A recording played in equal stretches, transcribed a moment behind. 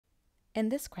In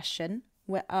this question,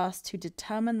 we're asked to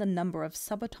determine the number of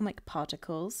subatomic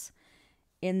particles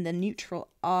in the neutral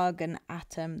argon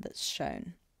atom that's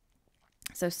shown.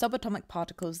 So subatomic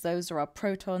particles, those are our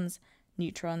protons,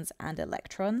 neutrons, and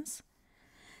electrons.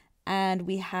 And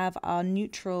we have our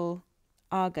neutral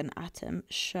argon atom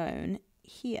shown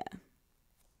here.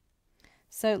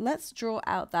 So let's draw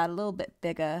out that a little bit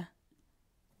bigger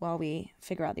while we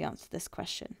figure out the answer to this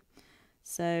question.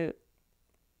 So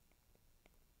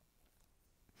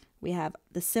we have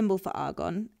the symbol for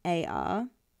argon, Ar,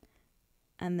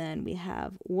 and then we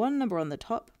have one number on the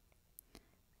top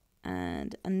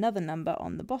and another number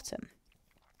on the bottom.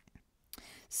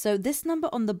 So this number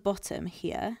on the bottom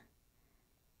here,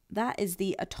 that is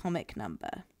the atomic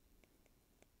number.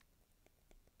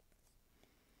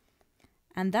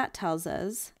 And that tells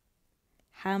us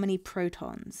how many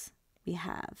protons we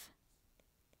have,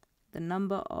 the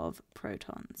number of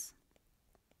protons.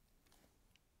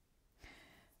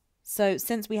 So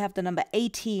since we have the number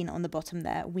 18 on the bottom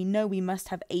there, we know we must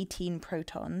have 18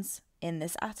 protons in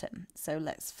this atom. So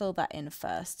let's fill that in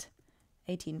first.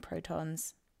 18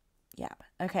 protons. Yeah,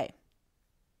 okay.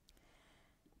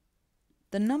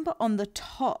 The number on the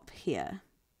top here,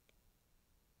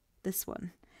 this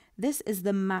one, this is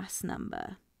the mass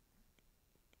number.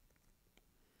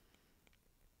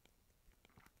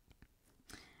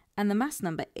 And the mass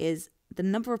number is the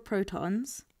number of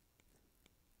protons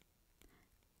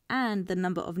and the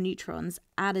number of neutrons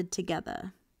added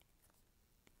together.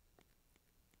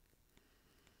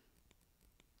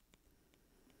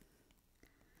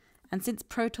 And since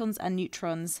protons and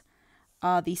neutrons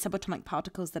are the subatomic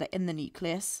particles that are in the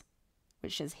nucleus,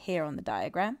 which is here on the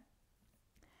diagram,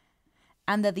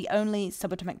 and they're the only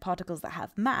subatomic particles that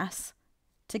have mass,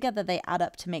 together they add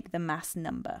up to make the mass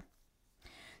number.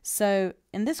 So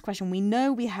in this question, we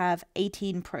know we have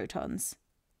 18 protons,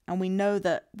 and we know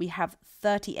that we have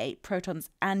 38 protons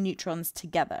and neutrons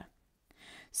together.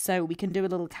 So we can do a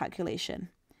little calculation.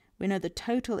 We know the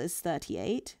total is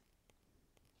 38,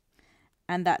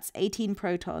 and that's 18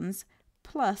 protons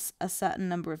plus a certain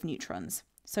number of neutrons.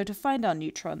 So to find our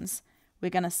neutrons, we're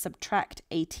going to subtract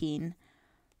 18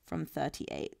 from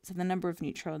 38. So the number of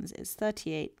neutrons is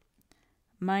 38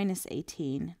 minus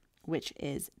 18, which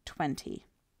is 20.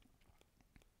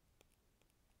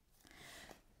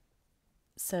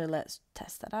 So let's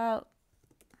test that out.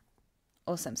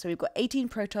 Awesome. So we've got 18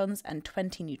 protons and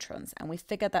 20 neutrons, and we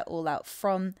figured that all out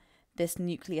from this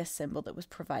nucleus symbol that was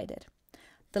provided.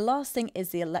 The last thing is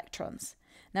the electrons.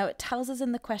 Now it tells us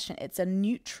in the question it's a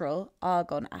neutral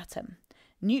argon atom.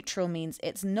 Neutral means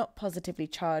it's not positively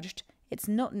charged, it's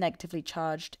not negatively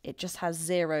charged, it just has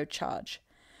zero charge.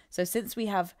 So since we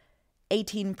have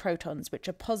 18 protons which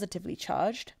are positively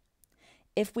charged,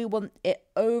 if we want it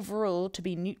overall to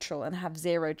be neutral and have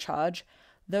zero charge,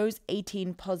 those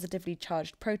 18 positively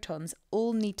charged protons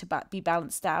all need to be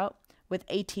balanced out with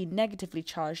 18 negatively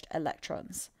charged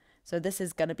electrons. So this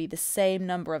is going to be the same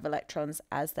number of electrons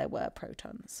as there were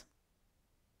protons.